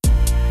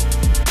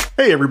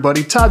Hey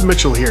everybody, Todd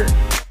Mitchell here.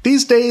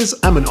 These days,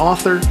 I'm an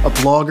author, a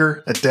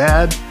blogger, a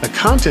dad, a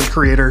content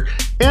creator,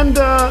 and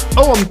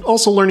I'm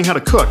also learning how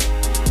to cook.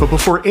 But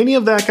before any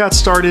of that got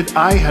started,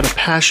 I had a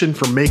passion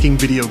for making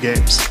video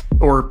games.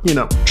 Or,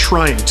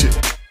 trying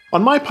to.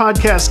 On my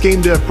podcast,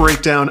 Game Dev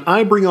Breakdown,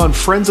 I bring on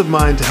friends of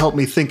mine to help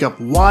me think up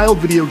wild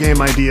video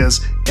game ideas,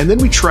 and then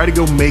we try to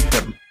go make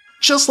them.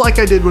 Just like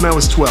I did when I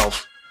was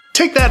 12.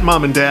 Take that,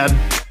 Mom and Dad!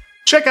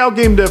 Check out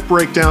Game Dev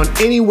Breakdown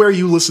anywhere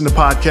you listen to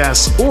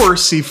podcasts or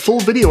see full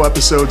video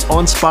episodes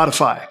on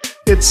Spotify.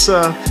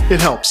 It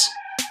helps.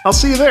 I'll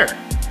see you there.